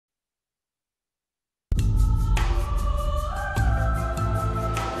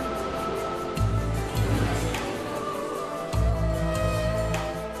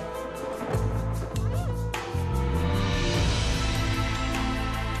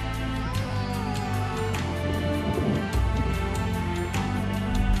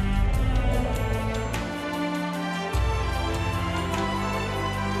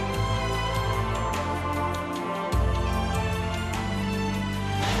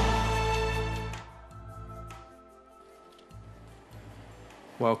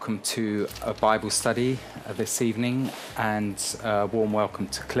Welcome to a Bible study this evening, and a warm welcome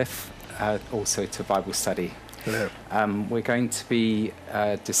to Cliff, also to Bible study. Hello. We're going to be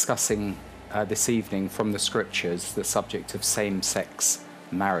discussing this evening from the scriptures the subject of same-sex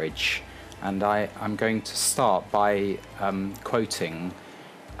marriage. And I'm going to start by quoting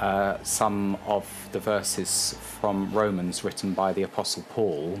some of the verses from Romans written by the Apostle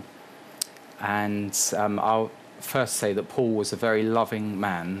Paul. And I'll first say that Paul was a very loving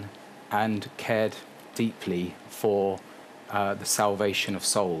man and cared deeply for the salvation of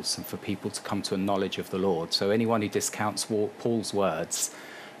souls and for people to come to a knowledge of the Lord. So anyone who discounts Paul's words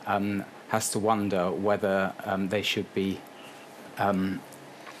has to wonder whether they should be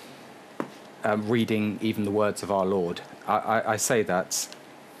reading even the words of our Lord. I say that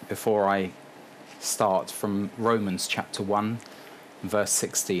before I start from Romans chapter 1, verse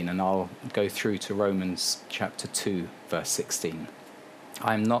 16, and I'll go through to Romans chapter 2, verse 16.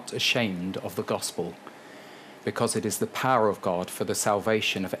 I am not ashamed of the gospel, because it is the power of God for the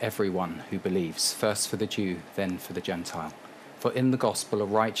salvation of everyone who believes, first for the Jew, then for the Gentile. For in the gospel a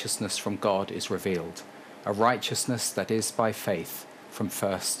righteousness from God is revealed, a righteousness that is by faith from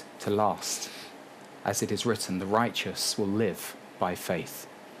first to last. As it is written, the righteous will live by faith.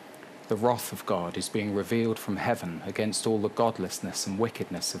 The wrath of God is being revealed from heaven against all the godlessness and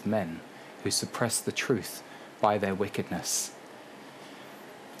wickedness of men who suppress the truth by their wickedness.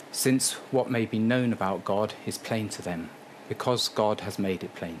 Since what may be known about God is plain to them, because God has made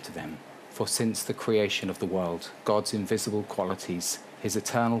it plain to them. For since the creation of the world, God's invisible qualities, his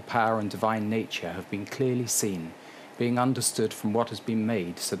eternal power and divine nature have been clearly seen, being understood from what has been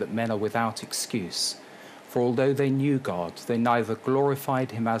made, so that men are without excuse. For although they knew God, they neither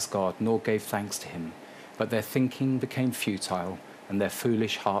glorified him as God nor gave thanks to him, but their thinking became futile, and their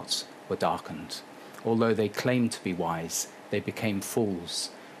foolish hearts were darkened. Although they claimed to be wise, they became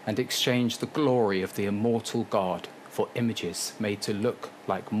fools, and exchanged the glory of the immortal God for images made to look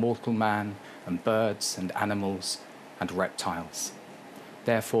like mortal man and birds and animals and reptiles.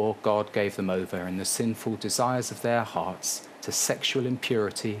 Therefore God gave them over in the sinful desires of their hearts to sexual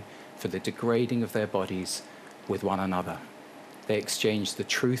impurity, for the degrading of their bodies with one another. They exchanged the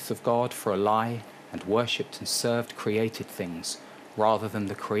truth of God for a lie and worshipped and served created things rather than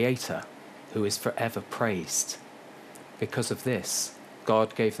the Creator, who is forever praised. Because of this,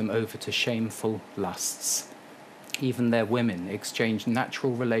 God gave them over to shameful lusts. Even their women exchanged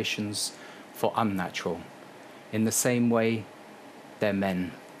natural relations for unnatural. In the same way, their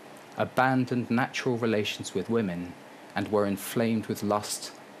men abandoned natural relations with women and were inflamed with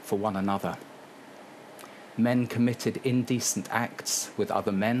lust for one another. Men committed indecent acts with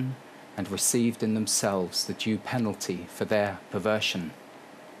other men and received in themselves the due penalty for their perversion.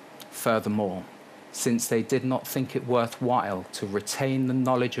 Furthermore, since they did not think it worthwhile to retain the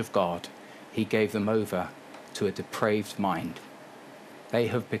knowledge of God, he gave them over to a depraved mind. They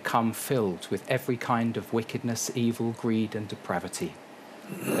have become filled with every kind of wickedness, evil, greed, and depravity.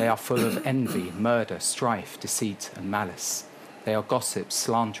 They are full of envy, murder, strife, deceit, and malice. They are gossips,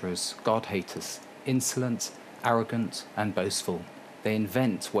 slanderers, God-haters, insolent, arrogant, and boastful. They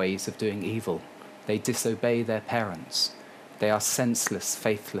invent ways of doing evil. They disobey their parents. They are senseless,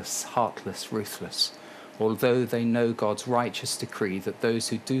 faithless, heartless, ruthless. Although they know God's righteous decree that those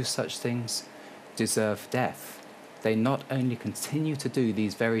who do such things deserve death, they not only continue to do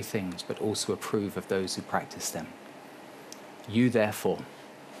these very things, but also approve of those who practice them. You therefore,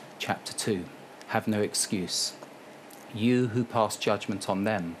 chapter 2, have no excuse. You who pass judgment on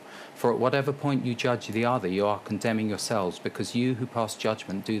them, for at whatever point you judge the other, you are condemning yourselves, because you who pass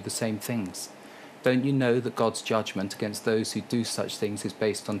judgment do the same things. Don't you know that God's judgment against those who do such things is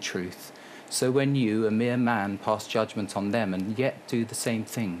based on truth? So when you, a mere man, pass judgment on them and yet do the same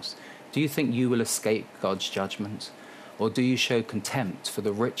things, do you think you will escape God's judgment? Or do you show contempt for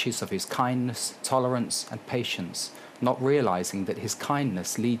the riches of his kindness, tolerance, and patience, not realizing that his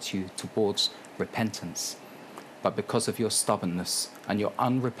kindness leads you towards repentance? But because of your stubbornness and your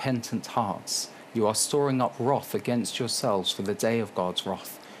unrepentant hearts, you are storing up wrath against yourselves for the day of God's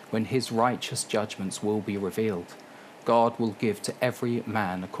wrath, when his righteous judgments will be revealed. God will give to every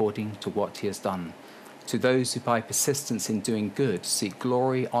man according to what he has done. To those who by persistence in doing good seek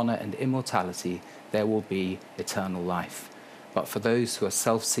glory, honor, and immortality, there will be eternal life. But for those who are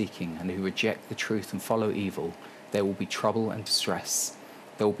self-seeking and who reject the truth and follow evil, there will be trouble and distress.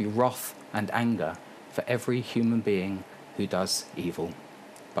 There will be wrath and anger for every human being who does evil,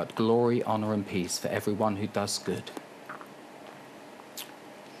 but glory, honor, and peace for everyone who does good.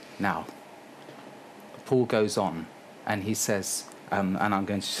 Now, Paul goes on and he says, and I'm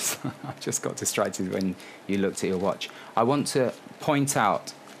going to just, I just got distracted when you looked at your watch. I want to point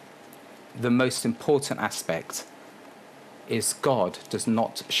out the most important aspect is God does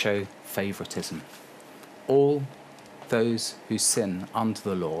not show favoritism. All those who sin under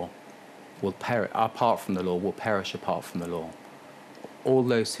the law will perish, apart from the law, will perish apart from the law. All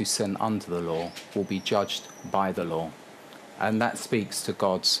those who sin under the law will be judged by the law. And that speaks to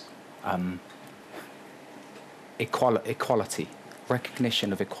God's equality,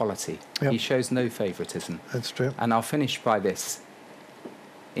 recognition of equality. Yep. He shows no favoritism. That's true. And I'll finish by this.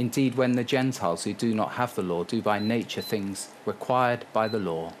 Indeed, when the Gentiles who do not have the law do by nature things required by the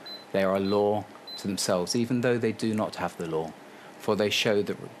law, they are a law to themselves, even though they do not have the law. For they show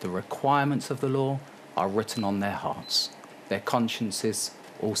that the requirements of the law are written on their hearts, their consciences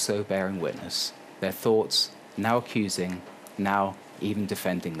also bearing witness, their thoughts now accusing, now even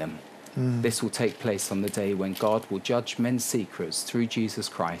defending them. This will take place on the day when God will judge men's secrets through Jesus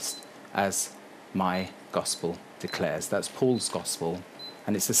Christ, as my gospel declares. That's Paul's gospel,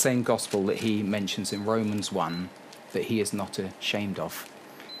 and it's the same gospel that he mentions in Romans 1 that he is not ashamed of.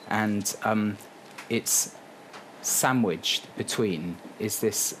 And it's sandwiched between is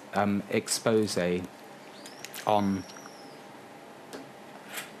this expose on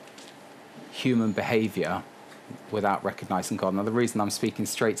human behaviour without recognising God. Now, the reason I'm speaking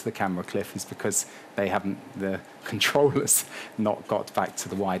straight to the camera, Cliff, is because the controllers not got back to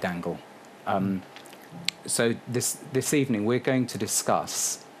the wide angle. So this evening we're going to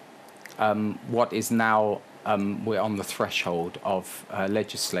discuss what is now, we're on the threshold of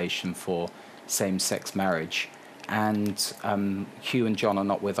legislation for same-sex marriage. And Hugh and John are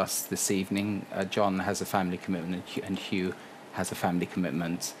not with us this evening. John has a family commitment and Hugh has a family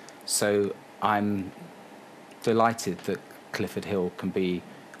commitment. So I'm delighted that Clifford Hill can be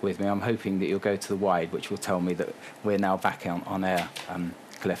with me. I'm hoping that you'll go to the wide, which will tell me that we're now back on air,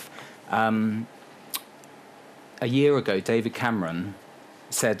 Cliff. A year ago, David Cameron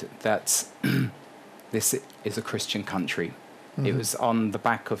said that this is a Christian country. Mm-hmm. It was on the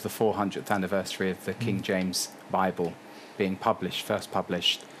back of the 400th anniversary of the King James Bible being first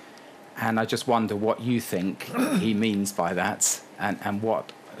published. And I just wonder what you think he means by that, and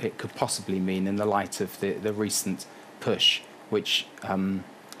what it could possibly mean in the light of the recent push, which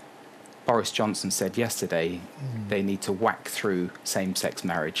Boris Johnson said yesterday they need to whack through same-sex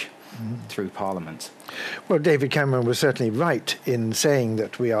marriage through Parliament. Well, David Cameron was certainly right in saying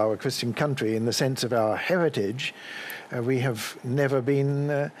that we are a Christian country in the sense of our heritage. We have never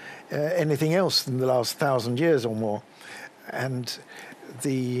been anything else than the last 1,000 years or more. And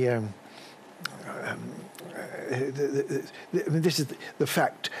this is the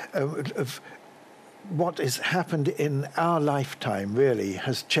fact of what has happened in our lifetime really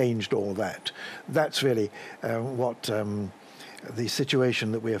has changed all that. That's really what the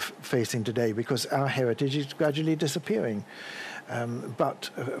situation that we are facing today, because our heritage is gradually disappearing.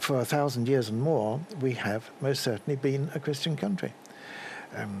 But for 1,000 years and more, we have most certainly been a Christian country.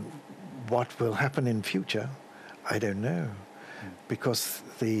 What will happen in future, I don't know, because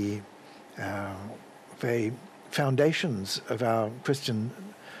the very foundations of our Christian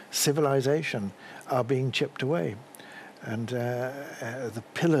civilization are being chipped away, and the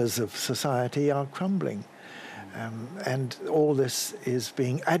pillars of society are crumbling. And all this is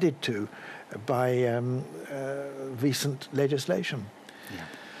being added to by recent legislation. Yeah.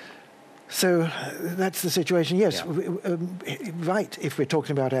 So that's the situation. Yes, right if we're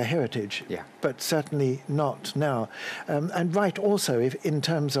talking about our heritage, but certainly not now. And right also if in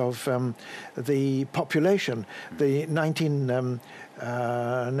terms of the population, the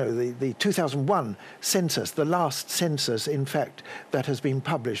 2001 census, the last census, in fact, that has been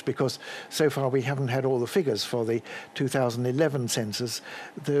published, because so far we haven't had all the figures for the 2011 census.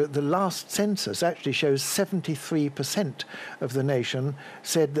 The last census actually shows 73% of the nation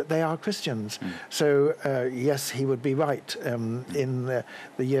said that they are Christians. So, yes, he would be right in the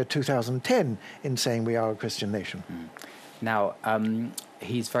year 2010 in saying we are a Christian nation. Now,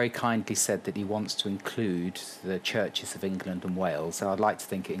 he's very kindly said that he wants to include the churches of England and Wales, and I'd like to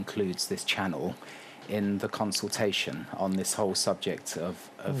think it includes this channel in the consultation on this whole subject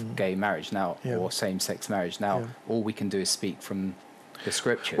of gay marriage now, or same-sex marriage. Now, all we can do is speak from the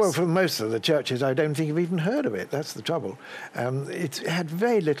scriptures. Well, for most of the churches, I don't think have even heard of it. That's the trouble. It had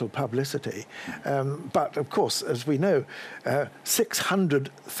very little publicity. But, of course, as we know,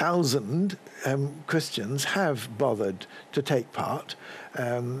 600,000 Christians have bothered to take part.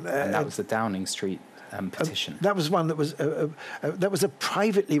 And that was the Downing Street petition? That was one that was a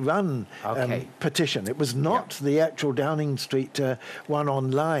privately run petition. It was not the actual Downing Street one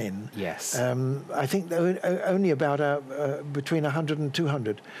online. Yes. I think there were only about between 100 and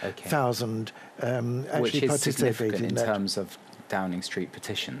 200,000 actually which is participating significant in that. terms of Downing Street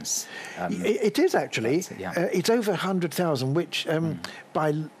petitions. It is actually. It's over 100,000, which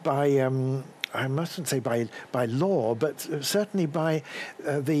by I mustn't say by law, but certainly by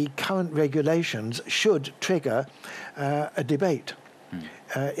the current regulations, should trigger a debate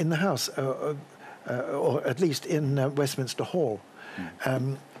in the House, or at least in Westminster Hall.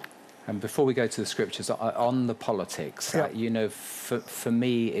 And before we go to the scriptures, on the politics, for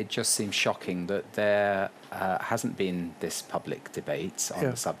me, it just seems shocking that there hasn't been this public debate on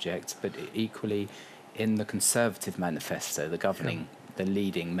the subject, but equally in the Conservative manifesto, the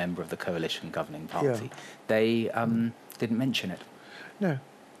leading member of the coalition governing party, they didn't mention it. No.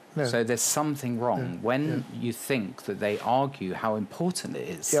 So there's something wrong when you think that they argue how important it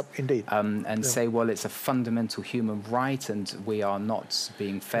is. Yep, indeed. And say, well, it's a fundamental human right and we are not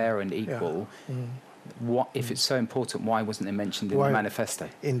being fair and equal. What if it's so important? Why wasn't it mentioned in the manifesto?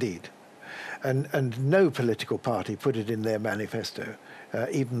 Indeed. And no political party put it in their manifesto,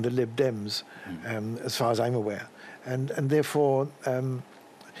 even the Lib Dems, as far as I'm aware. And therefore,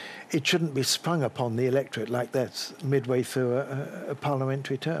 it shouldn't be sprung upon the electorate like that midway through a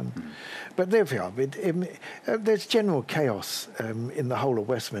parliamentary term. But there we are. There's general chaos in the whole of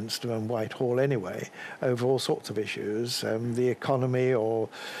Westminster and Whitehall anyway, over all sorts of issues, the economy or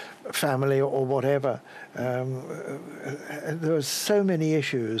family or whatever. There are so many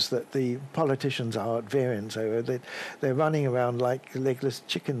issues that the politicians are at variance over. They're running around like legless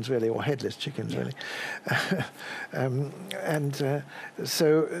chickens, really, or headless chickens, really.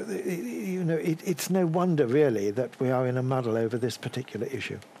 So, it's no wonder, really, that we are in a muddle over this particular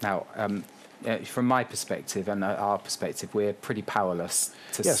issue. Now, from my perspective and our perspective, we're pretty powerless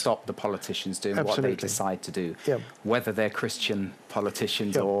to stop the politicians doing what they decide to do, whether they're Christian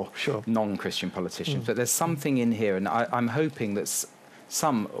politicians or non-Christian politicians. But there's something in here, and I'm hoping that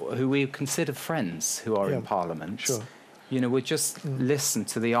some who we consider friends who are in Parliament, would just listen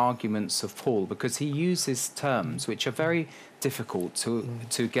to the arguments of Paul, because he uses terms which are very difficult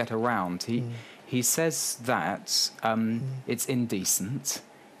to get around. He says that it's indecent.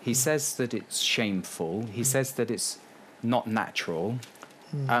 He says that it's shameful. He says that it's not natural.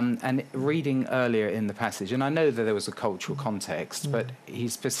 And reading earlier in the passage, and I know that there was a cultural context, but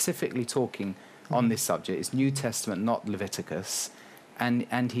he's specifically talking on this subject. It's New Testament, not Leviticus.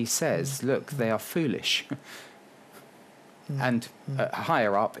 And he says, look, they are foolish. And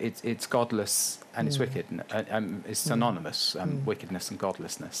higher up, it's godless and it's wicked. It's synonymous, wickedness and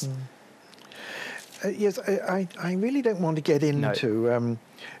godlessness. Yes, I really don't want to get into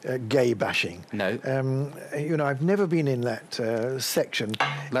gay bashing. No. I've never been in that section.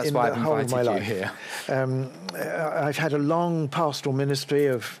 That's in why the I've whole of my invited life. you here. I've had a long pastoral ministry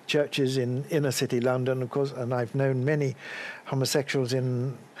of churches in inner city London, of course, and I've known many homosexuals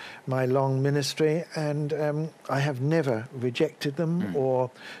in my long ministry, and I have never rejected them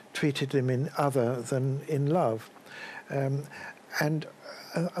or treated them in other than in love. And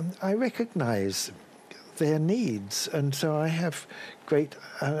I recognize their needs, and so I have great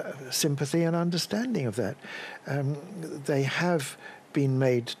sympathy and understanding of that. They have been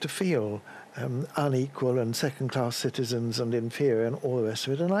made to feel unequal and second-class citizens and inferior and all the rest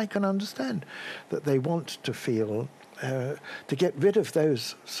of it, and I can understand that they want to feel to get rid of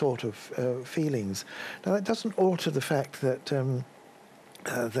those sort of feelings. Now, that doesn't alter the fact that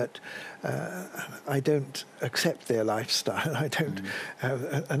I don't accept their lifestyle. I don't,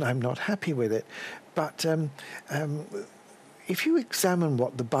 and I'm not happy with it. But if you examine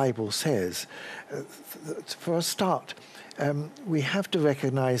what the Bible says, for a start, we have to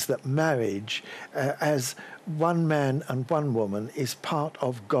recognize that marriage, as one man and one woman, is part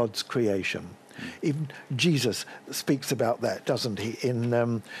of God's creation. Even Jesus speaks about that, doesn't he?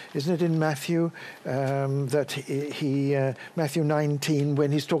 Isn't it in Matthew that he Matthew 19,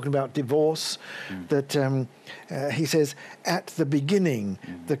 when he's talking about divorce, that he says, "At the beginning,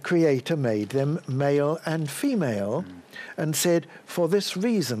 the Creator made them male and female, and said, for this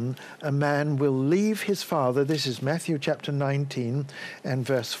reason, a man will leave his father." This is Matthew chapter 19 and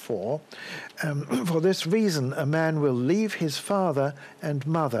verse 4. "For this reason, a man will leave his father and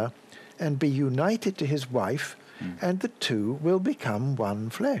mother and be united to his wife, and the two will become one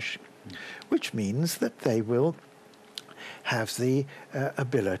flesh," which means that they will have the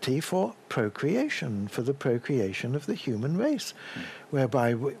ability for procreation, for the procreation of the human race,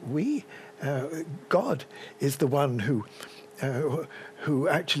 whereby God is the one who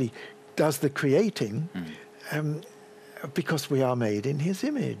actually does the creating, because we are made in his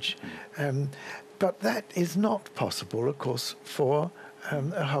image. But that is not possible, of course, for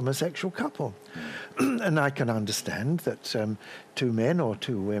a homosexual couple. And I can understand that two men or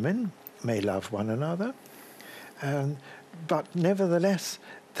two women may love one another, but nevertheless,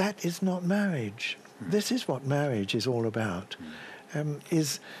 that is not marriage. This is what marriage is all about,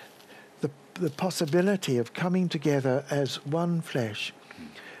 is the possibility of coming together as one flesh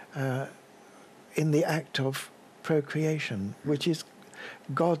in the act of procreation, which is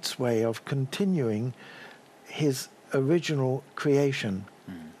God's way of continuing his original creation,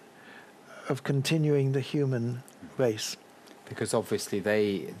 of continuing the human race. Because obviously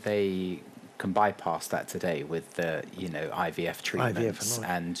they can bypass that today with the IVF treatments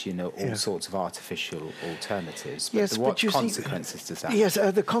and all sorts of artificial alternatives. But yes, what consequences does that? Yes,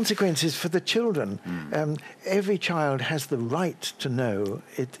 the consequences for the children. Every child has the right to know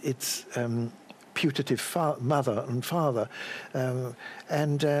its putative mother and father,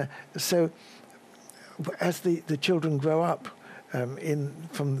 so as the children grow up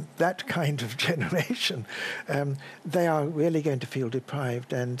from that kind of generation, they are really going to feel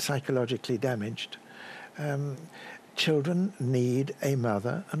deprived and psychologically damaged. Children need a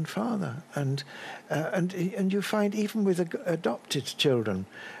mother and father, and you find even with adopted children,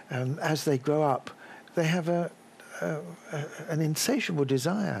 as they grow up, they have an insatiable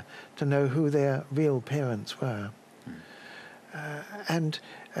desire to know who their real parents were. And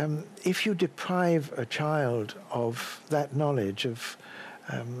if you deprive a child of that knowledge of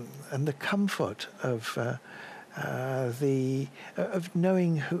and the comfort of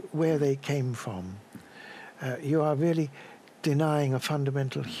knowing where they came from, you are really denying a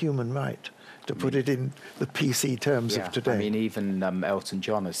fundamental human right, to put it in the PC terms of today. I mean, even Elton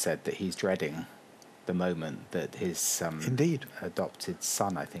John has said that he's dreading the moment that his Indeed. Adopted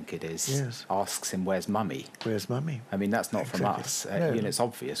son, I think it is, yes. asks him, "Where's Mummy?" Where's Mummy? I mean, that's not from us. No. It's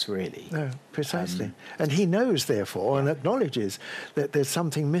obvious, really. No, precisely. And he knows, therefore, and acknowledges that there's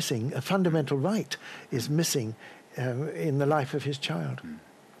something missing. A fundamental right is missing in the life of his child.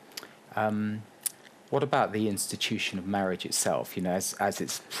 What about the institution of marriage itself? As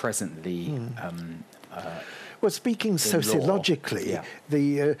it's presently. Well, speaking sociologically,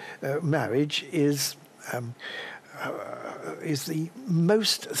 the marriage is the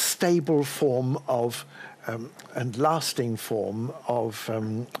most stable form of and lasting form of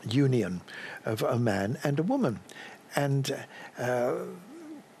union of a man and a woman. And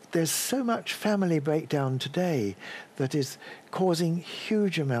there's so much family breakdown today that is causing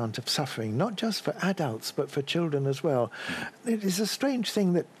huge amount of suffering, not just for adults, but for children as well. It is a strange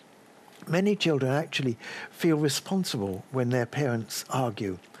thing that many children actually feel responsible when their parents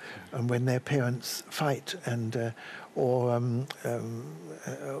argue and when their parents fight and or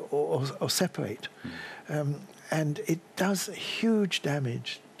separate. And it does huge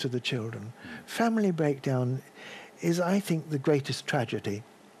damage to the children. Family breakdown is, I think, the greatest tragedy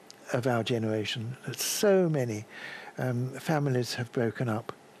of our generation. That so many families have broken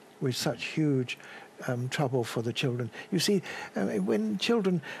up with such huge trouble for the children. You see, when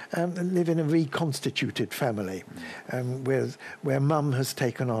children live in a reconstituted family, where mum has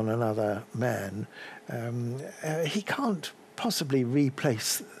taken on another man, he can't possibly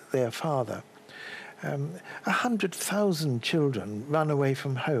replace their father. 100,000 children run away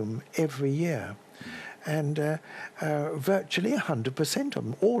from home every year. And virtually 100% of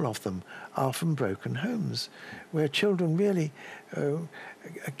them, all of them, are from broken homes, where children really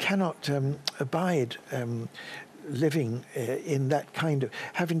cannot abide living in that kind of,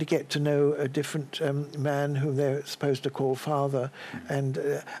 having to get to know a different man who they're supposed to call father,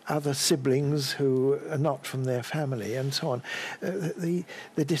 and other siblings who are not from their family, and so on. The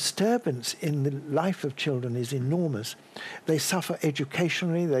disturbance in the life of children is enormous. They suffer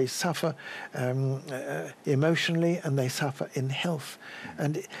educationally, they suffer emotionally, and they suffer in health.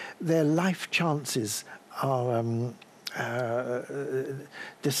 And their life chances are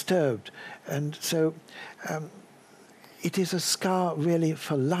disturbed. And so it is a scar really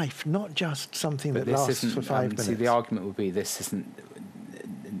for life, not just something that lasts for 5 minutes. See, the argument would be this isn't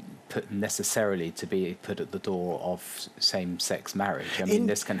put necessarily to be put at the door of same-sex marriage. I mean,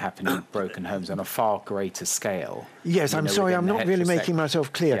 this can happen in broken homes on a far greater scale. Yes, I'm sorry, I'm not really making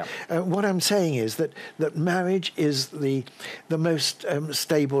myself clear. Yeah. What I'm saying is that marriage is the most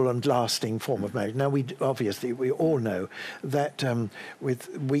stable and lasting form of marriage. Now, we all know that with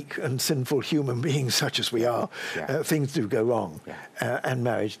weak and sinful human beings such as we are, things do go wrong, and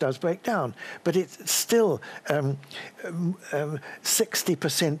marriage does break down. But it's still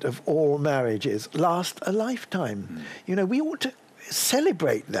 60% of all marriages last a lifetime. You know, we ought to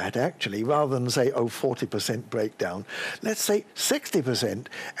celebrate that, actually, rather than say, 40% breakdown. Let's say 60%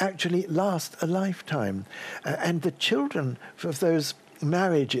 actually last a lifetime. And the children of those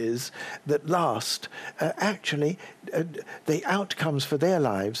marriages that last, actually, the outcomes for their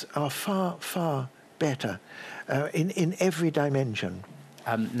lives are far, far better in every dimension.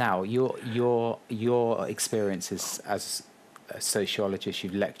 Now, your experiences as a sociologist,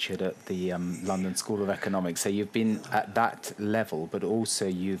 you've lectured at the London School of Economics, so you've been at that level, but also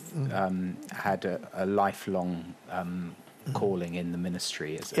you've had a lifelong calling in the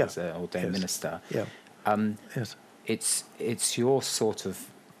ministry as an ordained minister. Yeah. Yes. It's your sort of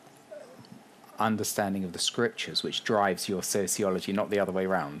understanding of the scriptures which drives your sociology, not the other way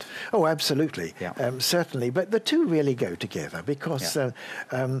around. Oh, absolutely. Yeah. Certainly. But the two really go together, because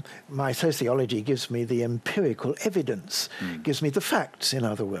my sociology gives me the empirical evidence, gives me the facts, in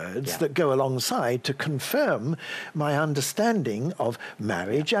other words, that go alongside to confirm my understanding of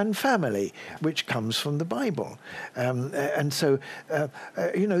marriage and family, which comes from the Bible. And so,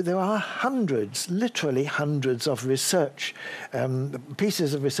 there are hundreds, literally hundreds of research,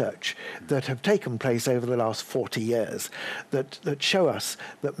 pieces of research that have taken place over the last 40 years that show us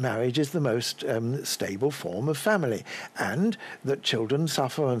that marriage is the most stable form of family, and that children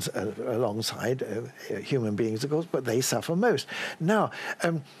suffer alongside human beings, of course, but they suffer most. Now,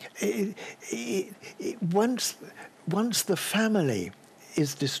 once the family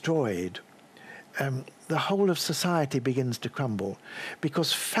is destroyed, the whole of society begins to crumble,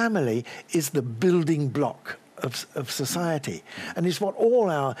 because family is the building block of society, and is what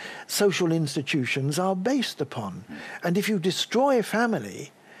all our social institutions are based upon. And if you destroy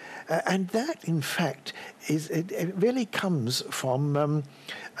family, and that, in fact, it really comes from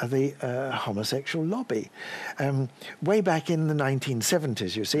the homosexual lobby. Way back in the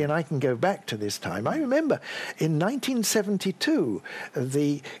 1970s, you see, and I can go back to this time. I remember in 1972,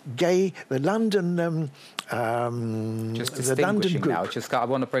 the London just the London group. Now, I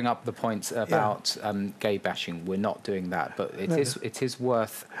want to bring up the point about gay bashing. We're not doing that, but it is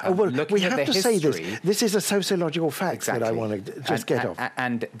worth looking we at have the to history. say this. This is a sociological fact that I want to just get off.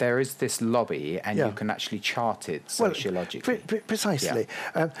 And there is this lobby, and you can actually chart it sociologically. Precisely.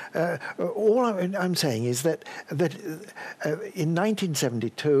 All I'm saying is that in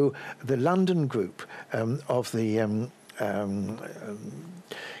 1972, the London group of the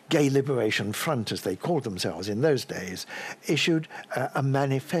Gay Liberation Front, as they called themselves in those days, issued a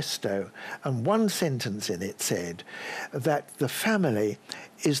manifesto, and one sentence in it said that the family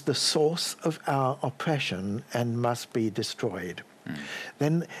is the source of our oppression and must be destroyed.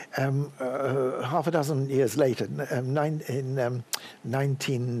 Then, half a dozen years later, in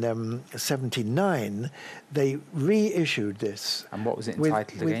 1979, they reissued this. And what was it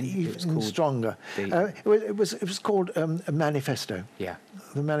entitled again? Even stronger. It was called a manifesto. Yeah.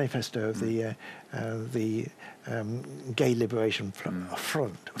 The manifesto of the Gay Liberation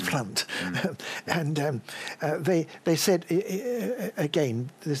Front. And they said, again,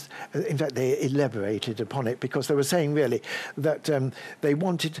 this, in fact, they elaborated upon it, because they were saying really that they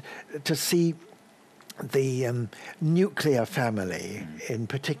wanted to see the nuclear family in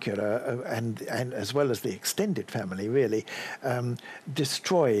particular, and as well as the extended family, really,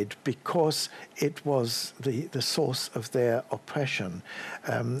 destroyed, because it was the source of their oppression.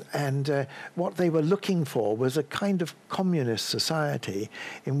 And what they were looking for was a kind of communist society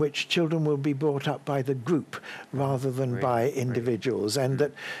in which children will be brought up by the group rather than by individuals, and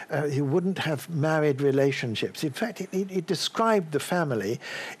that you wouldn't have married relationships. In fact, it described the family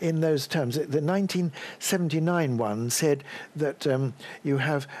in those terms. The 1979 one said that you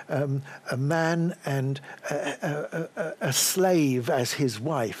have a man and a slave as his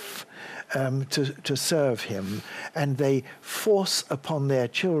wife, to serve him, and they force upon their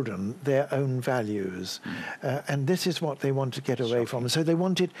children their own values. And this is what they want to get away from. So they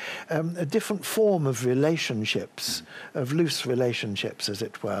wanted a different form of relationships, of loose relationships, as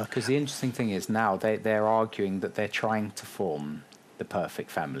it were. Because the interesting thing is now they're arguing that they're trying to form the perfect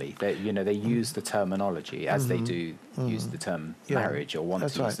family. They use the terminology as they do use the term marriage, or want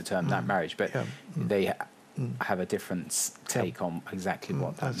to use the term that marriage, but they have a different take on exactly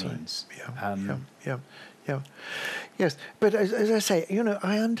what that means. Yes, but as I say,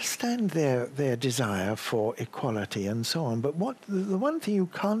 I understand their desire for equality and so on, but the one thing you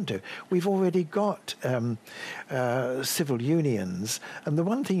can't do, we've already got civil unions, and the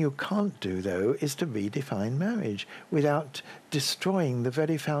one thing you can't do, though, is to redefine marriage without destroying the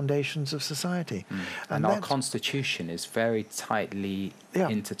very foundations of society. And our constitution is very tightly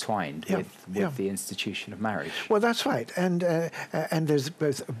intertwined with the institution of marriage. Well, that's right. And there's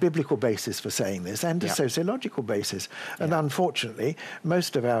both a biblical basis for saying this and a sociological basis. And unfortunately,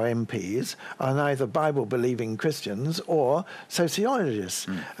 most of our MPs are neither Bible-believing Christians or sociologists.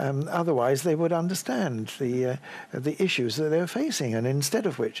 Otherwise, they would understand the issues that they're facing. And instead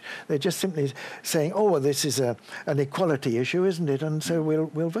of which, they're just simply saying, oh, well, this is an equality issue, isn't it? And so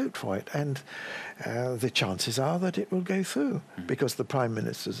we'll vote for it. And the chances are that it will go through because the Prime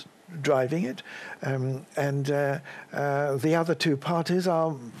Minister's driving it, and the other two parties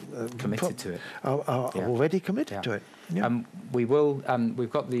are committed to it. Are already committed to it. Yeah. We will.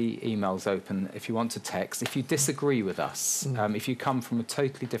 We've got the emails open. If you want to text, if you disagree with us, if you come from a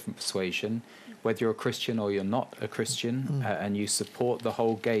totally different persuasion, whether you're a Christian or you're not a Christian, and you support the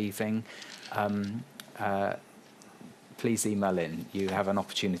whole gay thing. Please email in. You have an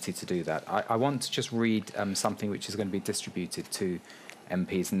opportunity to do that. I want to just read something which is going to be distributed to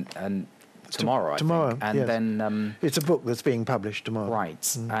MPs and tomorrow. Tomorrow, I think. And then it's a book that's being published tomorrow.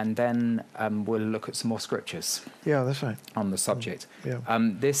 Right, and then we'll look at some more scriptures. Yeah, that's right. On the subject. Yeah.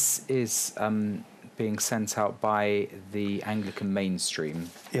 This is being sent out by the Anglican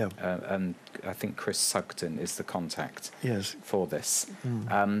Mainstream. Yeah. And I think Chris Sugden is the contact for this.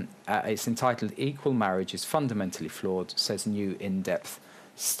 It's entitled "Equal Marriage is Fundamentally Flawed," says new in-depth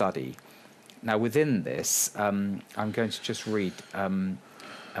study. Now, within this, I'm going to just read.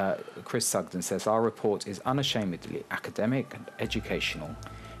 Chris Sugden says, our report is unashamedly academic and educational.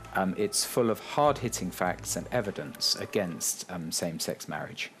 It's full of hard-hitting facts and evidence against same-sex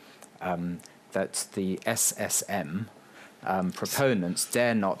marriage. That the SSM proponents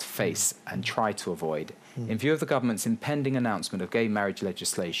dare not face and try to avoid. In view of the government's impending announcement of gay marriage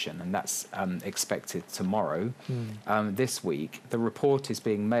legislation, and that's expected tomorrow, this week, the report is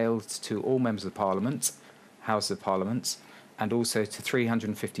being mailed to all members of Parliament, House of Parliament, and also to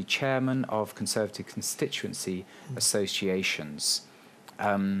 350 chairmen of Conservative constituency associations.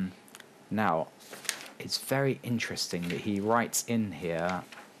 Now, it's very interesting that he writes in here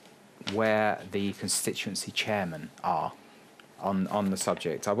where the constituency chairmen are on the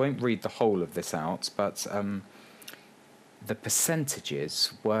subject. I won't read the whole of this out, but the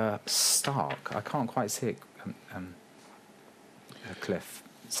percentages were stark. I can't quite see it, Cliff.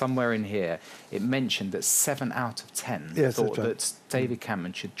 Somewhere in here, it mentioned that 7 out of 10 thought that David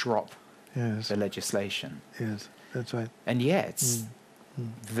Cameron should drop the legislation. Yes, that's right. And yet,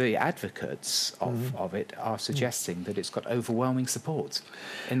 the advocates of it are suggesting that it's got overwhelming support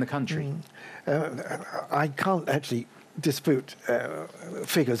in the country. I can't actually dispute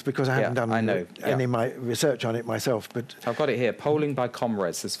figures because I haven't done any of my research on it myself. But I've got it here. Polling by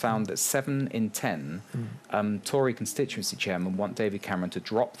Comres has found that 7 in 10 Tory constituency chairmen want David Cameron to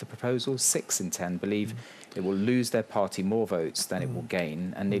drop the proposal. 6 in 10 believe it will lose their party more votes than it will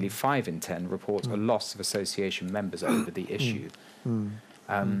gain, and nearly 5 in 10 report a loss of association members over the issue.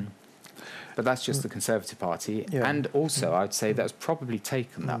 But that's just the Conservative Party. And also, I'd say that's probably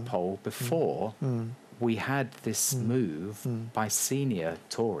taken that poll before we had this move by senior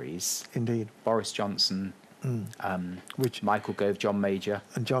Tories. Indeed. Boris Johnson, which Michael Gove, John Major.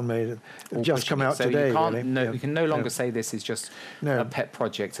 And John Major have just come out today. You can no longer say this is just a pet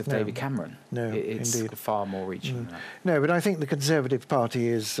project of David Cameron. It's indeed. far more reaching than that. No, but I think the Conservative Party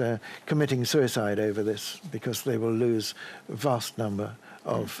is committing suicide over this because they will lose a vast number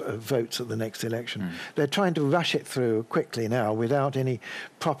of votes at the next election. They're trying to rush it through quickly now without any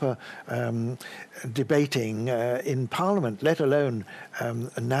proper debating in Parliament, let alone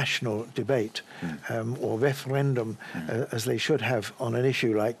a national debate or referendum as they should have on an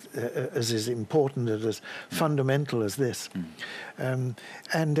issue like as important and as fundamental as this.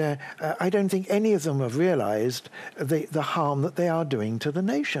 I don't think any of them have realised the harm that they are doing to the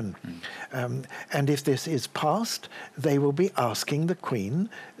nation. And if this is passed, they will be asking the Queen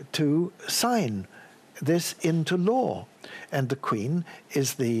to sign this into law. And the Queen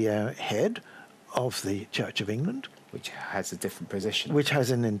is the head of the Church of England. Which has a different position. Which has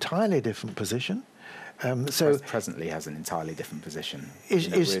an entirely different position. Presently has an entirely different position. Is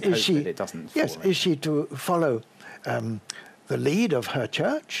she? That it doesn't. Yes. Is she to follow the lead of her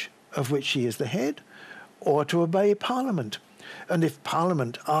church, of which she is the head, or to obey Parliament? And if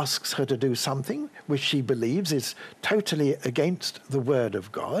Parliament asks her to do something which she believes is totally against the word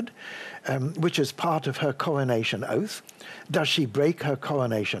of God, which is part of her coronation oath, does she break her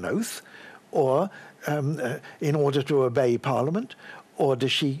coronation oath, or in order to obey Parliament? Or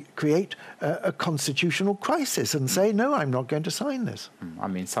does she create a constitutional crisis and say, no, I'm not going to sign this? I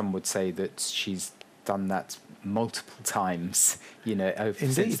mean, some would say that she's done that multiple times, since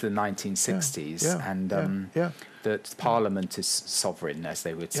Indeed. the 1960s, and that Parliament is sovereign, as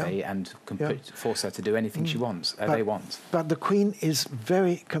they would say, and can force her to do anything she wants. They want. But the Queen is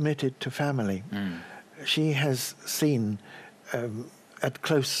very committed to family. She has seen at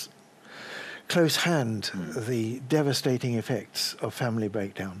close hand the devastating effects of family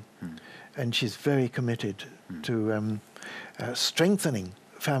breakdown, and she's very committed to strengthening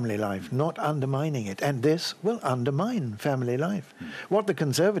family life, not undermining it. And this will undermine family life. What the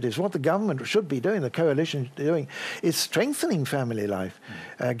Conservatives, what the government should be doing, the coalition doing, is strengthening family life,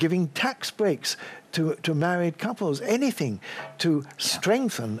 giving tax breaks to married couples, anything to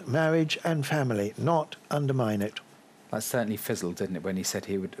strengthen marriage and family, not undermine it. That certainly fizzled, didn't it, when he said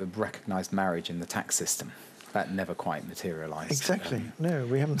he would recognise marriage in the tax system. That never quite materialised. Exactly. No,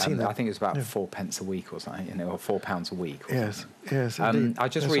 we haven't seen that. I think it was about 4 pence a week or something, or £4 a week. Yes, yes, indeed. I'll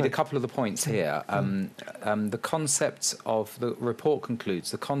just read a couple of the points here. The concept of, the report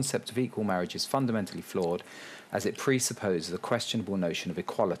concludes, the concept of equal marriage is fundamentally flawed as it presupposes a questionable notion of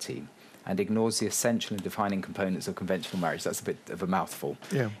equality and ignores the essential and defining components of conventional marriage. That's a bit of a mouthful.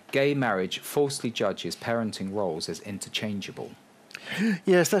 Yeah. Gay marriage falsely judges parenting roles as interchangeable.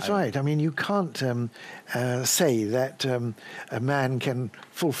 Yes, that's right. I mean, you can't say that a man can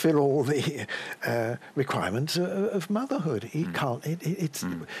fulfill all the requirements of motherhood. He can't. It's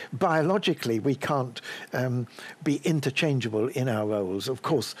biologically, we can't be interchangeable in our roles. Of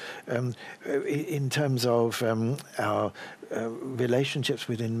course, in terms of our relationships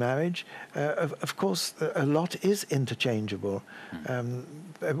within marriage, of course, a lot is interchangeable.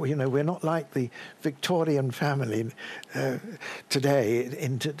 We're not like the Victorian family today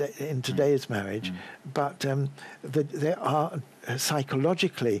in today's marriage, but there are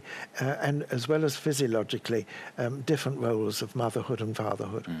psychologically and as well as physiologically different roles of motherhood and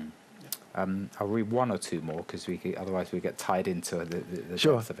fatherhood. I'll read one or two more because otherwise we get tied into the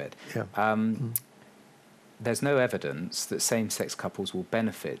depth of it. Yeah. There's no evidence that same-sex couples will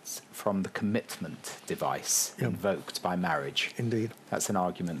benefit from the commitment device invoked by marriage. Indeed. That's an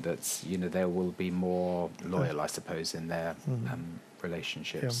argument that they will be more loyal, I suppose, in their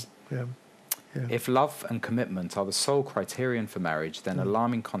relationships. Yeah. If love and commitment are the sole criterion for marriage, then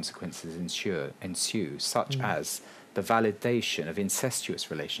alarming consequences ensue, such as the validation of incestuous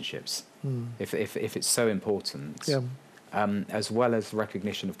relationships, if it's so important, as well as the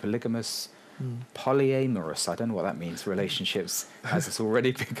recognition of polygamous, polyamorous, I don't know what that means, relationships, as it's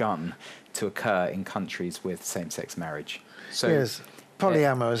already begun to occur in countries with same-sex marriage. So, yes,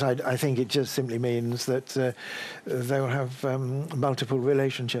 polyamorous, I think it just simply means that they'll have multiple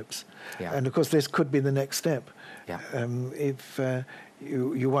relationships. Yeah. And of course, this could be the next step. Yeah. If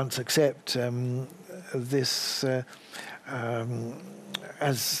you once accept this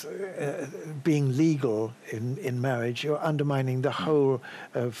as being legal in marriage, you're undermining the whole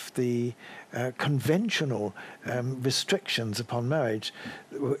of the conventional restrictions upon marriage,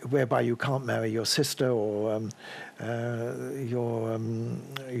 whereby you can't marry your sister or your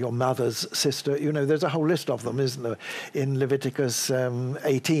mother's sister. There's a whole list of them, isn't there? In Leviticus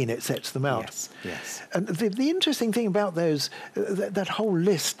 18, it sets them out. Yes. And the interesting thing about those, that whole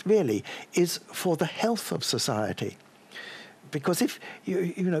list really is for the health of society. Because if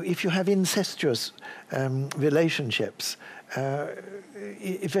you have incestuous relationships,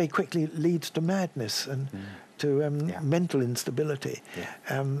 it very quickly leads to madness and to mental instability.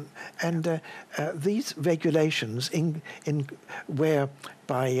 And these regulations,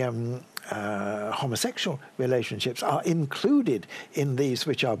 whereby homosexual relationships are included in these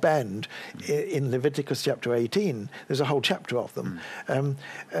which are banned in Leviticus chapter 18, there's a whole chapter of them,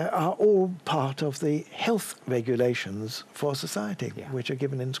 are all part of the health regulations for society, which are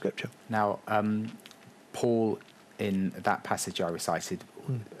given in Scripture. Now, Paul, in that passage I recited,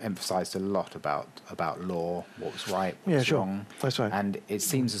 emphasised a lot about law, what was right, what was wrong. That's right. And it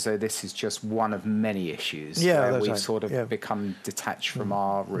seems as though this is just one of many issues where we've sort of become detached from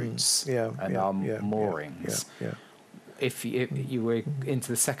our roots and our moorings. If you were into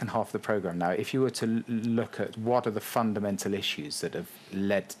the second half of the programme now, if you were to look at what are the fundamental issues that have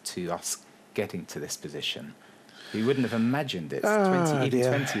led to us getting to this position, we wouldn't have imagined it 20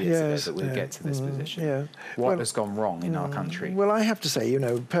 years ago that we'd get to this position. What has gone wrong in our country? Well, I have to say,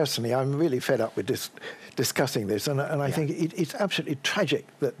 personally, I'm really fed up with discussing this, and I think it's absolutely tragic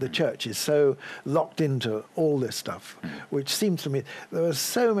that the church is so locked into all this stuff, which seems to me there are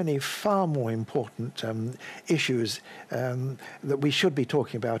so many far more important issues that we should be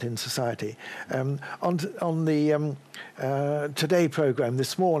talking about in society. On the Today programme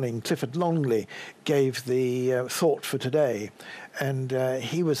this morning, Clifford Longley gave the thought for today, and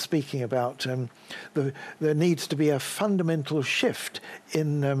he was speaking about there needs to be a fundamental shift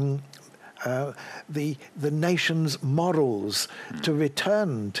in the nation's morals to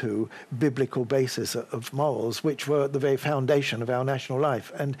return to biblical basis of morals, which were at the very foundation of our national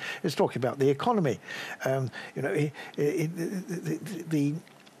life. And it's talking about the economy. The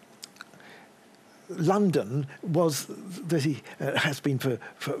London was has been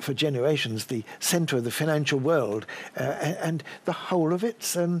for generations the centre of the financial world, and the whole of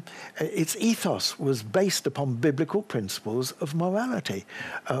its ethos was based upon biblical principles of morality,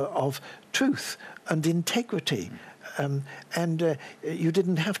 of truth and integrity. And you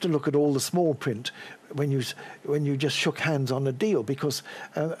didn't have to look at all the small print when you just shook hands on a deal, because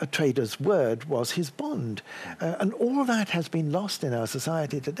a trader's word was his bond. And all that has been lost in our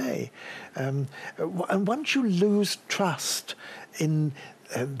society today. And once you lose trust in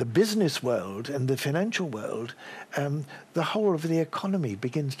the business world and the financial world, the whole of the economy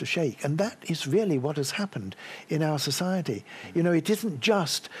begins to shake. And that is really what has happened in our society. You know, it isn't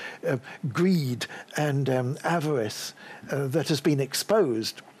just greed and avarice that has been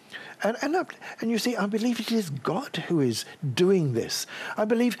exposed. And you see, I believe it is God who is doing this. I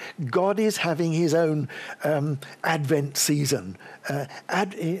believe God is having his own Advent season.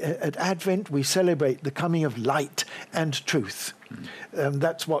 At Advent, we celebrate the coming of light and truth.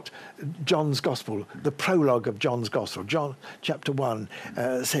 That's what John's Gospel, the prologue of John's Gospel, John chapter 1,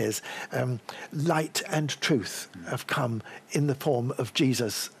 says. Light and truth have come in the form of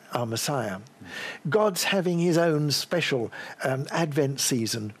Jesus, our Messiah. God's having his own special Advent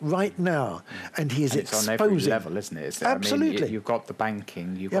season right now, and he is exposing. It's on every level, isn't it? Absolutely. I mean, you've got the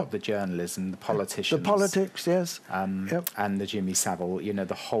banking, you've got the journalism, the politicians. The politics, yes. And the Jimmy Savile, you know,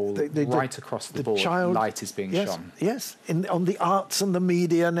 the whole, right across the board, light is being shone. Yes, on the arts and the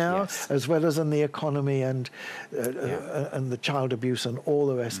media now, as well as in the economy and the child abuse and all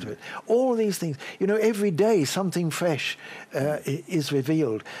the rest of it. All these things. You know, every day something fresh is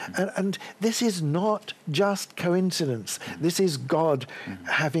revealed. And this is not just coincidence. This is God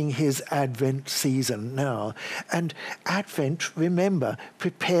having his Advent season now. And Advent, remember,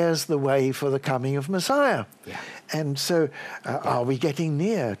 prepares the way for the coming of Messiah. Yeah. And so are we getting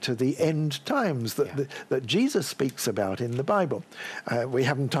near to the end times that Jesus speaks about in the Bible? We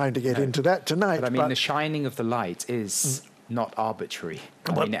haven't time to get into that tonight. But I mean, the shining of the light is not arbitrary.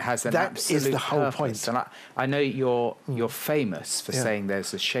 I mean, it has an absolute That is the whole purpose. point. And I know you're famous for saying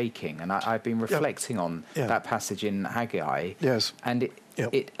there's a shaking, and I've been reflecting on that passage in Haggai. Yes. And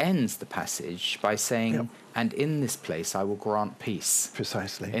it ends the passage by saying, and in this place I will grant peace.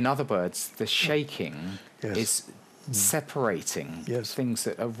 Precisely. In other words, the shaking is separating things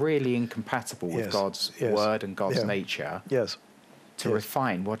that are really incompatible with God's word and God's nature. Yes. To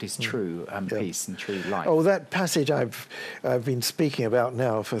refine what is true peace and true life. Oh, that passage I've been speaking about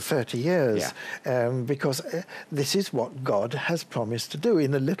now for 30 years, because this is what God has promised to do.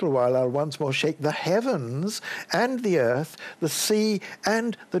 In a little while, I'll once more shake the heavens and the earth, the sea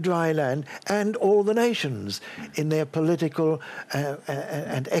and the dry land, and all the nations in their political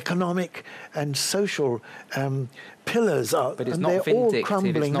and economic and social pillars are, but it's and not they're vindictive, all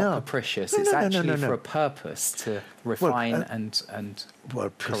crumbling it's not now. capricious. It's actually for a purpose to refine and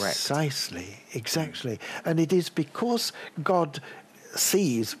correct. Precisely, exactly. And it is because God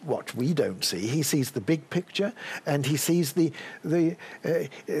sees what we don't see. He sees the big picture, and he sees the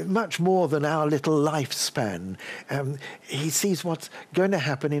much more than our little lifespan. He sees what's going to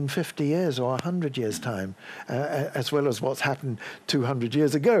happen in 50 years or 100 years' time, as well as what's happened 200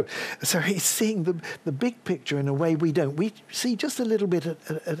 years ago. So he's seeing the big picture in a way we don't. We see just a little bit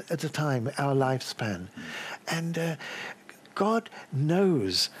at a time, our lifespan. And God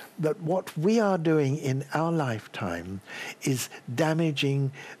knows that what we are doing in our lifetime is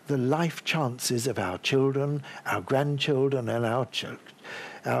damaging the life chances of our children, our grandchildren, and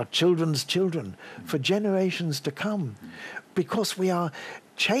our children's children for generations to come, because we are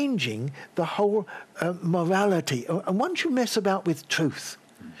changing the whole morality. And once you mess about with truth,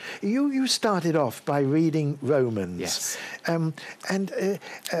 you started off by reading Romans. Yes.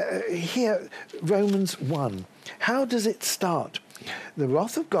 Here, Romans 1. How does it start? The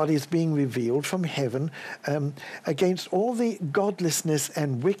wrath of God is being revealed from heaven against all the godlessness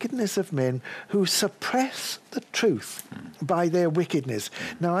and wickedness of men who suppress the truth by their wickedness.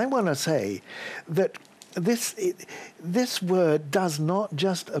 Now, I want to say that this word does not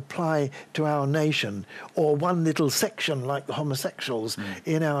just apply to our nation or one little section like the homosexuals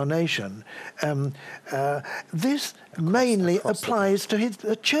in our nation. This mainly applies to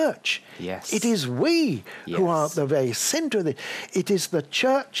the church. Yes. It is we who are Yes. at the very centre of it. It is the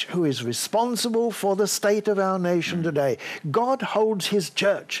church who is responsible for the state of our nation today. God holds his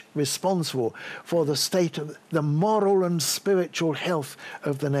church responsible for the state of the moral and spiritual health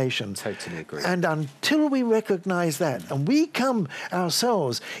of the nation. Totally agree. And until we recognise that, and we come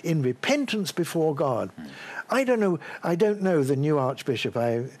ourselves in repentance before God, I don't know the new Archbishop.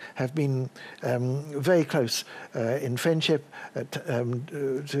 I have been very close in friendship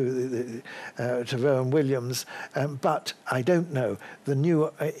to Rowan Williams, but I don't know the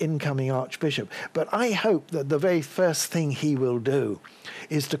new incoming Archbishop. But I hope that the very first thing he will do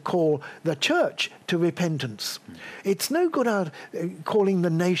is to call the church to repentance. It's no good out calling the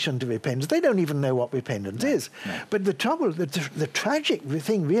nation to repentance. They don't even know what repentance is. No. But the trouble, the tragic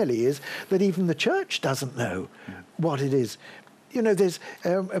thing really is that even the church doesn't know what it is. You know, there's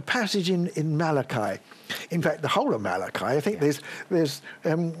a passage in Malachi. In fact, the whole of Malachi, I think there's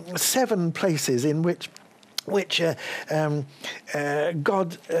 7 places in which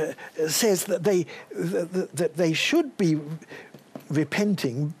God says that they should be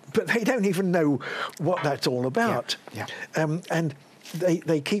repenting, but they don't even know what that's all about. Yeah. And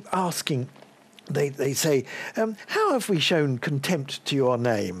they keep asking. They say, how have we shown contempt to your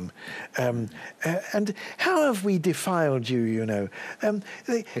name? And how have we defiled you, you know?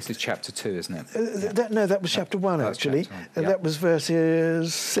 This is chapter 2, isn't it? That was chapter 1, actually. Chapter 1. That was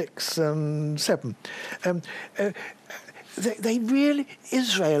verses 6 and 7. They really,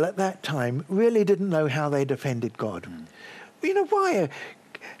 Israel at that time, really didn't know how they defended God. You know, why?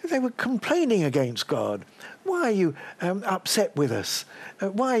 They were complaining against God. Why are you upset with us?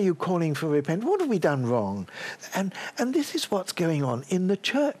 Why are you calling for repentance? What have we done wrong? And this is what's going on in the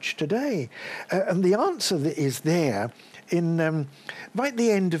church today. And the answer that is there in right at the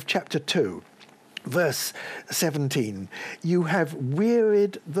end of chapter 2, verse 17. You have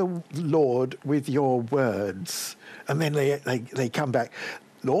wearied the Lord with your words. And then they come back.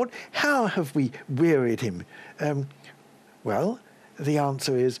 Lord, how have we wearied him? Well, the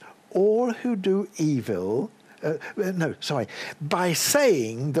answer is all who do evil, by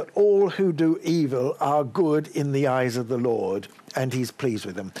saying that all who do evil are good in the eyes of the Lord and he's pleased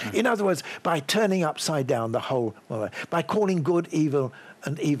with them. In other words, by turning upside down the whole, by calling good evil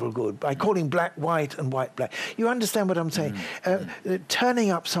and evil good, by calling black white and white black. You understand what I'm saying? Turning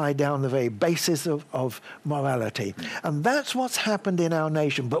upside down the very basis of morality. And that's what's happened in our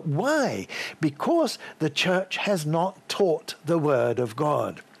nation. But why? Because the church has not taught the word of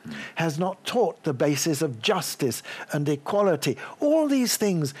God. Has not taught the basis of justice and equality. All these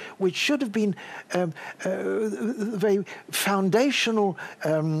things which should have been very foundational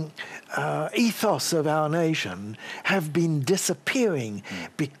ethos of our nation have been disappearing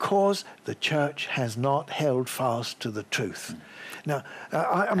because the church has not held fast to the truth. Now,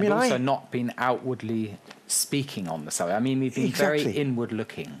 I mean, also not been outwardly speaking on the subject. I mean, we've been very inward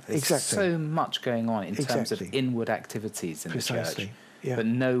looking. There's so much going on in terms of inward activities in the church. Yeah. But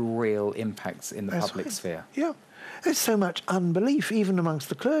no real impacts in the public sphere. Yeah. There's so much unbelief, even amongst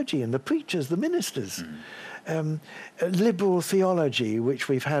the clergy and the preachers, the ministers. Liberal theology, which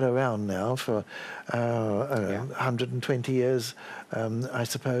we've had around now for 120 years, I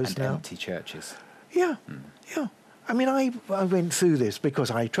suppose, and now. empty churches. Yeah, yeah. I mean, I went through this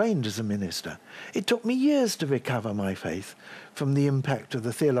because I trained as a minister. It took me years to recover my faith from the impact of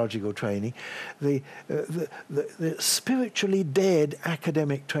the theological training, the spiritually dead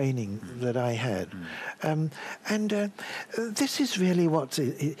academic training that I had. This is really what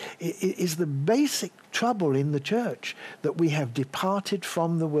is the basic trouble in the church, that we have departed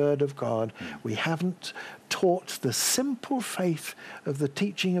from the Word of God. We haven't taught the simple faith of the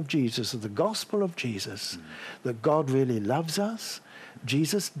teaching of Jesus, of the gospel of Jesus, that God really loves us,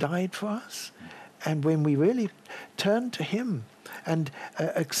 Jesus died for us, and when we really turn to him and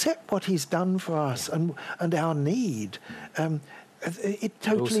accept what he's done for us and our need, it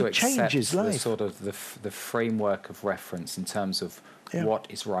totally changes life. The sort of the framework of reference in terms of what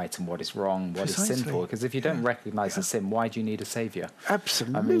is right and what is wrong, what is sinful. Because if you don't recognise the sin, why do you need a saviour?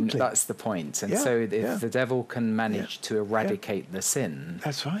 Absolutely. I mean, that's the point. And so if the devil can manage to eradicate the sin,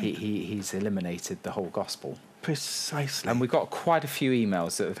 that's right. He's eliminated the whole gospel. Precisely. And we've got quite a few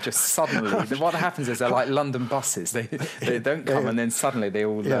emails that have just suddenly, what happens is they're like London buses. They don't come and then suddenly they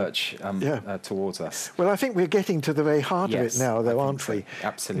all lurch towards us. Well, I think we're getting to the very heart of it now, though, aren't we?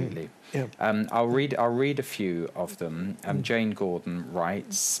 Absolutely. Yeah. I'll read a few of them. Jane Gordon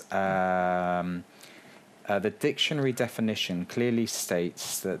writes, The dictionary definition clearly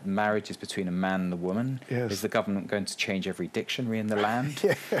states that marriage is between a man and a woman. Yes. Is the government going to change every dictionary in the land?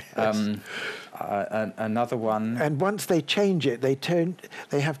 Yes. Another one. And once they change it,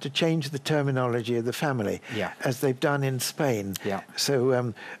 they have to change the terminology of the family, Yeah. as they've done in Spain. Yeah.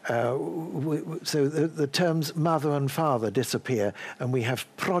 So, so the terms mother and father disappear, and we have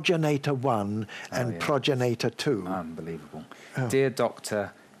progenitor 1 and yeah. progenitor 2. Unbelievable. Oh. Dear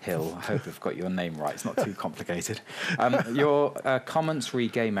Dr. Hill, I hope I've got your name right. It's not too complicated. Your comments re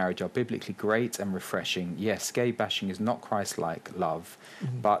gay marriage are biblically great and refreshing. Yes, gay bashing is not Christ-like love,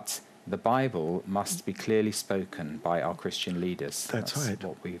 but the Bible must be clearly spoken by our Christian leaders. That's right.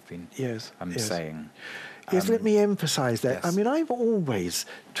 What we've been Yes. saying. Yes, let me emphasize that. Yes. I mean, I've always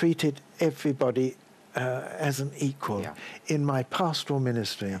treated everybody as an equal Yeah. in my pastoral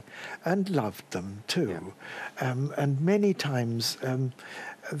ministry, and loved them too. And many times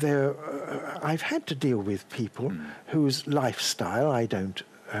I've had to deal with people whose lifestyle I don't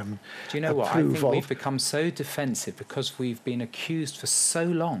Do you know what? I approve think of. we've become so defensive because we've been accused for so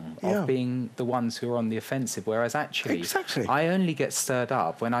long Yeah. of being the ones who are on the offensive, whereas actually Exactly. I only get stirred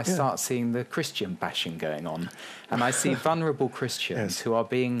up when I Yeah. start seeing the Christian bashing going on, and I see vulnerable Christians Yes. who are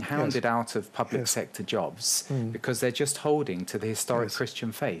being hounded out of public Yes. sector jobs because they're just holding to the historic Yes.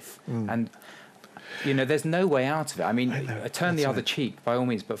 Christian faith. And you know, there's no way out of it. I mean, I know, turn the that's other right. cheek by all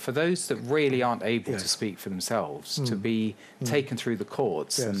means, but for those that really aren't able to Yes. speak for themselves, to be taken through the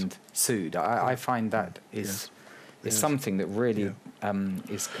courts Yes. and sued, I find that is Yes. is Yes. something that really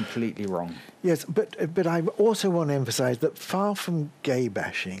is completely wrong. Yes, but I also want to emphasise that far from gay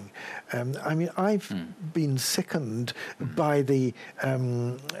bashing, I mean, I've been sickened by the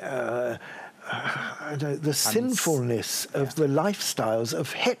sinfulness of the lifestyles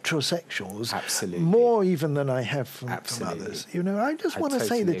of heterosexuals, Absolutely. more even than I have from Absolutely. others. You know, I just I want to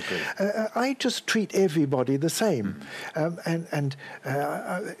say totally that I just treat everybody the same, and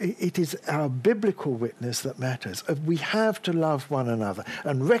it is our biblical witness that matters. We have to love one another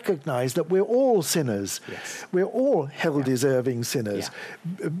and recognise that we're all sinners. Yes. We're all hell-deserving sinners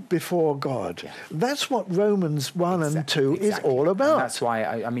before God. Yeah. That's what Romans 1 and 2 is Exactly. all about. And that's why,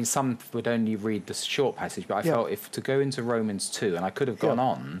 I mean, some would only read the short passage, but I Yeah. felt if to go into Romans 2, and I could have gone Yeah.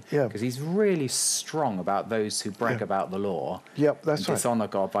 on, Yeah. because he's really strong about those who brag Yeah. about the law Yep, that's and right. dishonour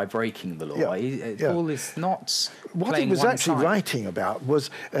God by breaking the law. Yeah. Yeah. Paul is not What he playing was one actually side. writing about was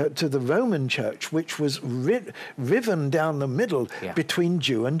to the Roman church, which was riven down the middle Yeah. between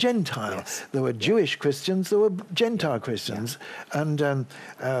Jew and Gentile. Yes. There were Jewish Christians, there were Gentile Christians, and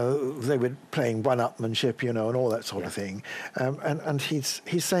they were playing one-upmanship, you know, and all that sort of thing. And he's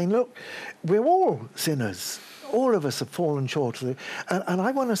saying, look, we're all sinners. All of us have fallen short of it. And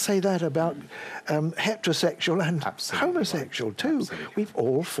I want to say that about heterosexual and Absolutely homosexual right. too. Absolutely. We've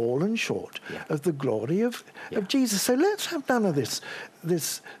all fallen short Yeah. of the glory of Yeah. Jesus. So let's have none of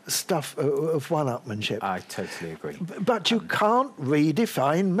this stuff of one-upmanship. I totally agree. But you can't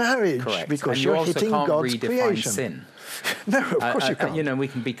redefine marriage Correct. because and you're you also hitting can't God's redefine creation. sin. No, of course you can't. You know, we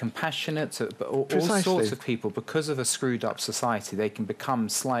can be compassionate to all Precisely. sorts of people. Because of a screwed up society, they can become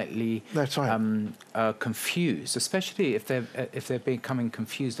slightly That's right. confused, especially if they're becoming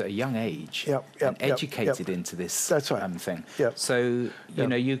confused at a young age Yep, and yep, educated yep. into this That's right. thing. Yep. So, you Yep.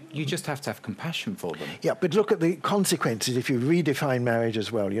 know, you just have to have compassion for them. Yeah, but look at the consequences if you redefine marriage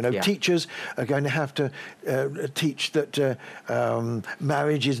as well. You know, Yeah. teachers are going to have to teach that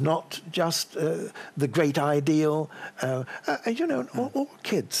marriage is not just the great ideal. You know, all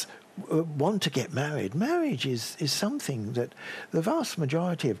kids want to get married. Marriage is something that the vast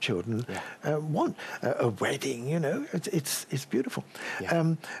majority of children want. A wedding, you know, it's beautiful.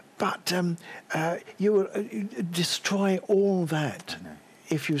 Yeah. But you will destroy all that I know.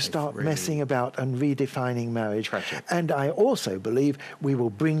 if you start really- messing about and redefining marriage. Tragic. And I also believe we will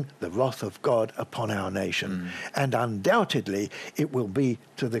bring the wrath of God upon our nation. And undoubtedly, it will be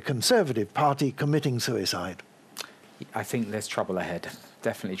to the Conservative Party committing suicide. I think there's trouble ahead.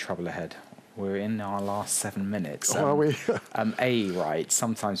 Definitely trouble ahead. We're in our last 7 minutes. Are we? Right.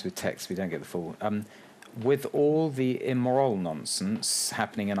 Sometimes with text we don't get the full. With all the immoral nonsense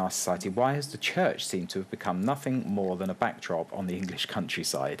happening in our society, why has the church seemed to have become nothing more than a backdrop on the English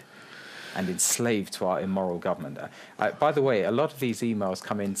countryside and enslaved to our immoral government? By the way, a lot of these emails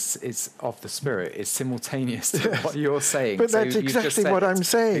come in is of the Spirit. It's simultaneous to what you're saying. But So that's you've just exactly said what it. I'm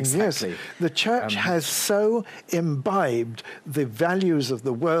saying, Exactly. yes. The church has so imbibed the values of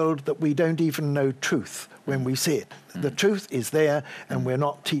the world that we don't even know truth when we see it. The truth is there, and we're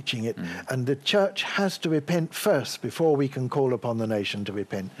not teaching it. And the church has to repent first before we can call upon the nation to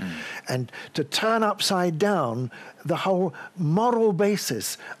repent. And to turn upside down the whole moral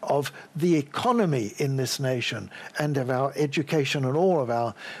basis of the economy in this nation and of our education and all of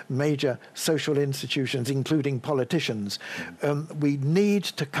our major social institutions, including politicians. We need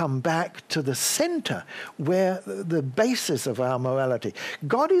to come back to the center where the basis of our morality.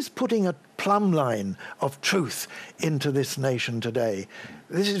 God is putting a plumb line of truth into this nation today.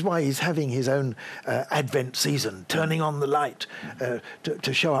 This is why he's having his own Advent season, turning on the light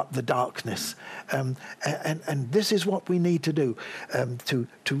to show up the darkness. And this is what we need to do, to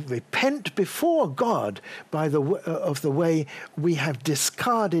repent before God of the way we have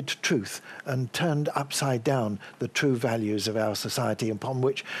discarded truth and turned upside down the true values of our society, upon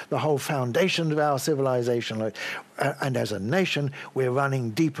which the whole foundation of our civilization, and as a nation, we're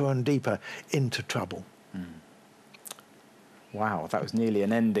running deeper and deeper into trouble. Wow, that was nearly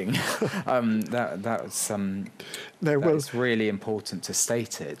an ending. That's really important to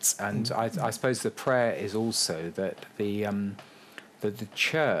state it. And I suppose the prayer is also that the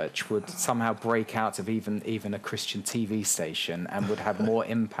church would somehow break out of even a Christian TV station and would have more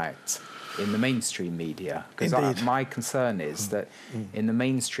impact in the mainstream media. Because my concern is that in the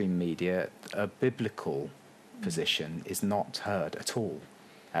mainstream media, a biblical position is not heard at all.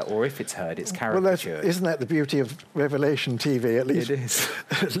 Or if it's heard, it's caricatured. Well, isn't that the beauty of Revelation TV? At least, it is.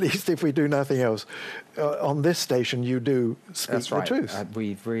 At least if we do nothing else, on this station you do speak the truth.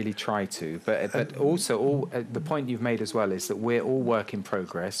 We've really tried to, but also the point you've made as well is that we're all work in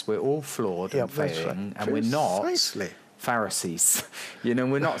progress. We're all flawed and failing, and we're not Pharisees.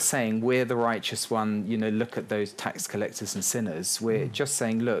 We're not saying we're the righteous one. Look at those tax collectors and sinners. We're just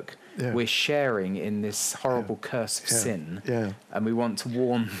saying, look. Yeah. We're sharing in this horrible curse of sin, and we want to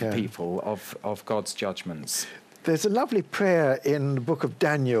warn people of God's judgments. There's a lovely prayer in the book of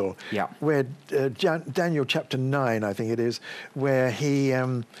Daniel, where Daniel chapter 9, I think it is, where he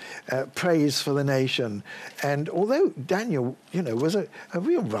prays for the nation. And although Daniel, was a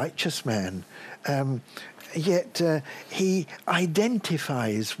real righteous man, yet he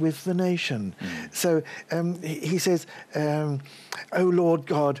identifies with the nation. So he says, "O Lord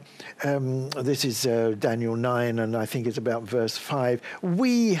God," this is Daniel 9, and I think it's about verse 5,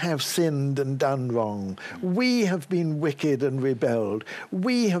 "we have sinned and done wrong. We have been wicked and rebelled.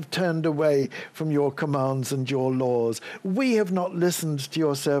 We have turned away from your commands and your laws. We have not listened to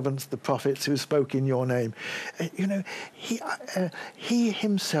your servants, the prophets who spoke in your name." He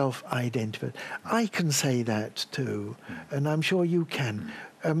himself identified. I can say that too, and I'm sure you can.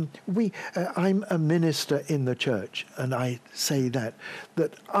 I'm a minister in the church, and I say that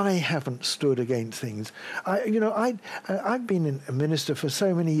I haven't stood against things. I've been a minister for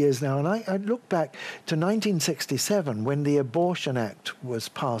so many years now, and I look back to 1967 when the Abortion Act was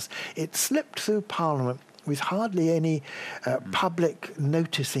passed. It slipped through Parliament with hardly any public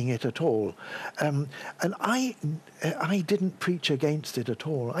noticing it at all. And I didn't preach against it at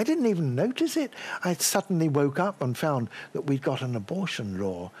all. I didn't even notice it. I suddenly woke up and found that we'd got an abortion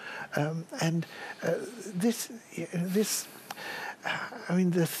law.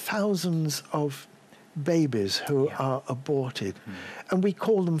 The thousands of babies who are aborted, and we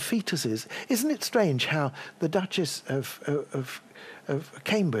call them fetuses. Isn't it strange how the Duchess of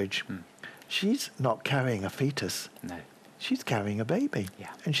Cambridge, she's not carrying a fetus. No. She's carrying a baby.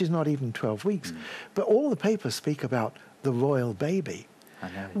 Yeah. And she's not even 12 weeks. But all the papers speak about the royal baby. I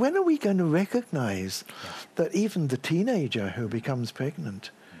know. When are we going to recognize that even the teenager who becomes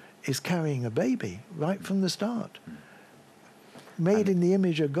pregnant is carrying a baby right from the start? Made in the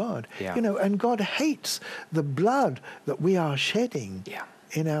image of God. Yeah. And God hates the blood that we are shedding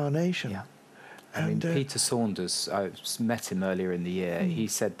in our nation. Yeah. Peter Saunders, I met him earlier in the year, he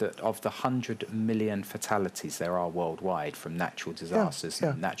said that of the 100 million fatalities there are worldwide from natural disasters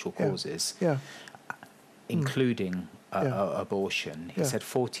and natural causes, including abortion, he said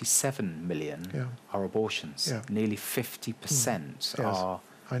 47 million are abortions. Yeah. Nearly 50% are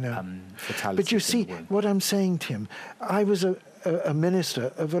fatalities. But you see, what I'm saying, Tim, I was a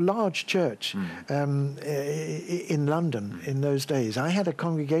minister of a large church in London in those days. I had a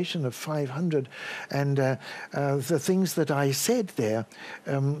congregation of 500, and the things that I said there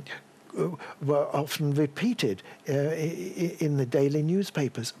were often repeated in the daily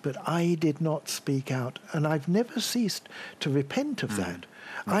newspapers, but I did not speak out, and I've never ceased to repent of that.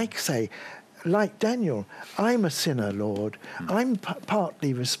 I say, like Daniel, I'm a sinner, Lord. I'm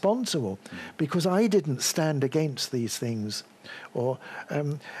partly responsible because I didn't stand against these things.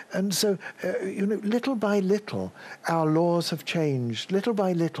 And so, little by little, our laws have changed. Little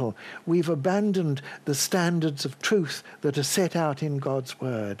by little, we've abandoned the standards of truth that are set out in God's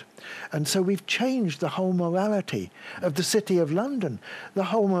Word. And so we've changed the whole morality of the City of London. The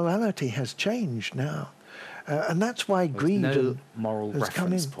whole morality has changed now. And that's why greed There's no moral has come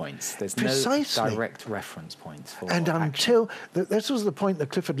reference in. points. There's Precisely. no direct reference points for And action. until, this was the point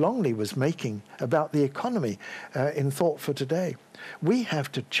that Clifford Longley was making about the economy in Thought for Today. We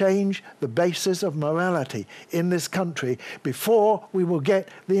have to change the basis of morality in this country before we will get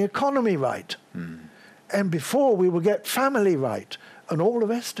the economy right. And before we will get family right and all the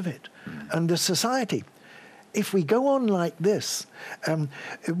rest of it. And the society. If we go on like this,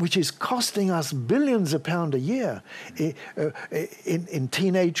 which is costing us billions of pounds a year in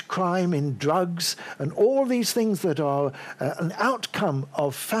teenage crime, in drugs, and all these things that are an outcome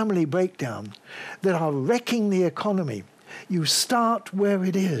of family breakdown, that are wrecking the economy, you start where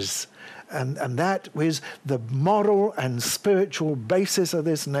it is. And that is the moral and spiritual basis of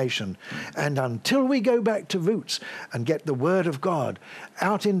this nation. And until we go back to roots and get the Word of God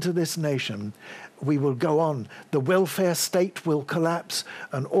out into this nation, we will go on. The welfare state will collapse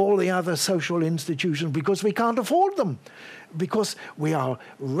and all the other social institutions because we can't afford them. Because we are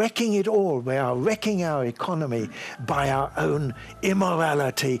wrecking it all. We are wrecking our economy by our own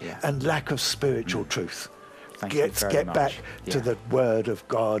immorality and lack of spiritual truth. Let's get back to the Word of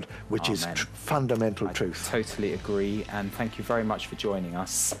God, which is fundamental truth. I totally agree, and thank you very much for joining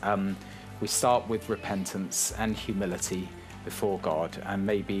us. We start with repentance and humility before God, and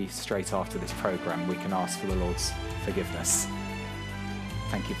maybe straight after this program we can ask for the Lord's forgiveness.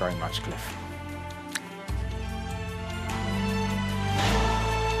 Thank you very much, Cliff.